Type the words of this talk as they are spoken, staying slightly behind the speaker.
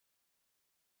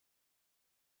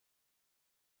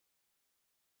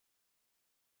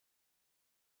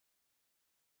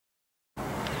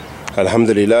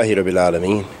Alhamdulillahi Rabbil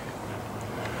Alameen.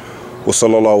 Wa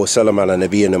sallallahu wa sallam ala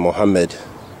nabiyyina Muhammad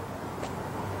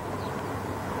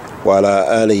wa ala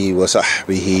alihi wa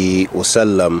sahbihi wa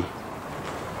sallam.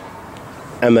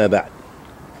 Amma ba'd.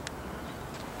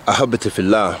 Ahabbati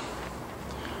fillah.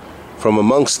 From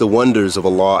amongst the wonders of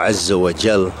Allah Azza wa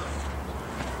Jal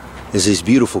is these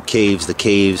beautiful caves, the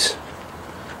caves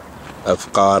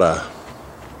of Qara.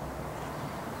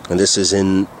 And this is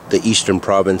in the eastern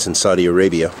province in Saudi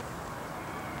Arabia.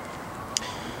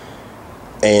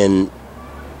 And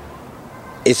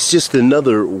it's just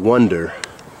another wonder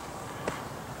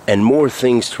and more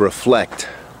things to reflect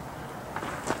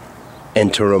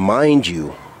and to remind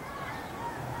you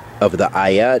of the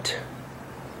Ayat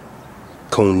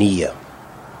Kawniyah.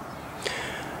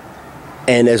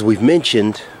 And as we've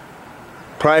mentioned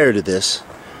prior to this,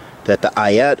 that the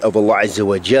Ayat of Allah Azza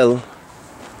wa Jal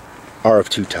are of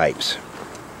two types.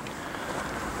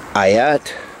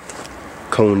 Ayat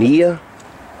Kawniyah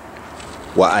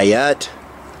wa Ayat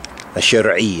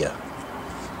Ashaariis.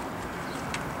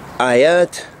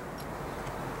 Ayat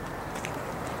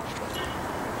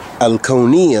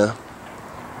Al-Kawniyah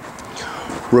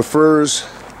refers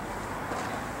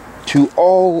to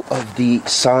all of the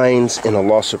signs in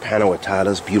Allah subhanahu wa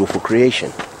ta'ala's beautiful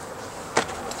creation.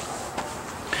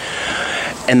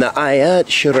 And the Ayat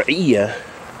Shari'iyah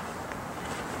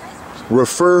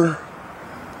refer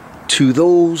to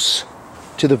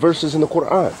the verses in the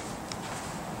Quran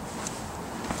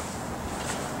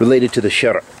related to the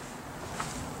Shar'.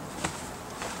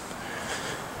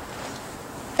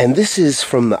 And this is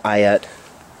from the Ayat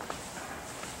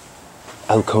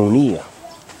Al-Kawniyah.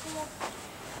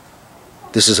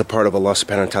 This is a part of Allah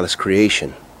subhanahu wa ta'ala's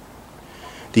creation.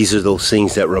 These are those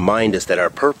things that remind us that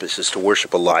our purpose is to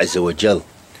worship Allah Azza wa Jal.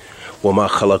 وَمَا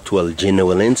خَلَقْتُ الْجِنَّ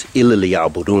وَالْإِنسَ إِلَّا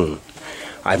لِيَعْبُدُونَ.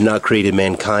 I have not created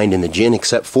mankind and the jinn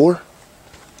except for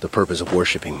the purpose of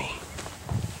worshiping me.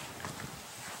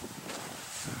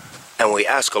 And we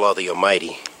ask Allah the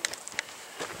Almighty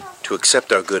to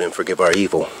accept our good and forgive our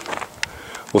evil.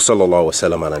 Wa sallallahu wa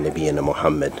sallam ala nabiyyina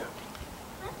Muhammad.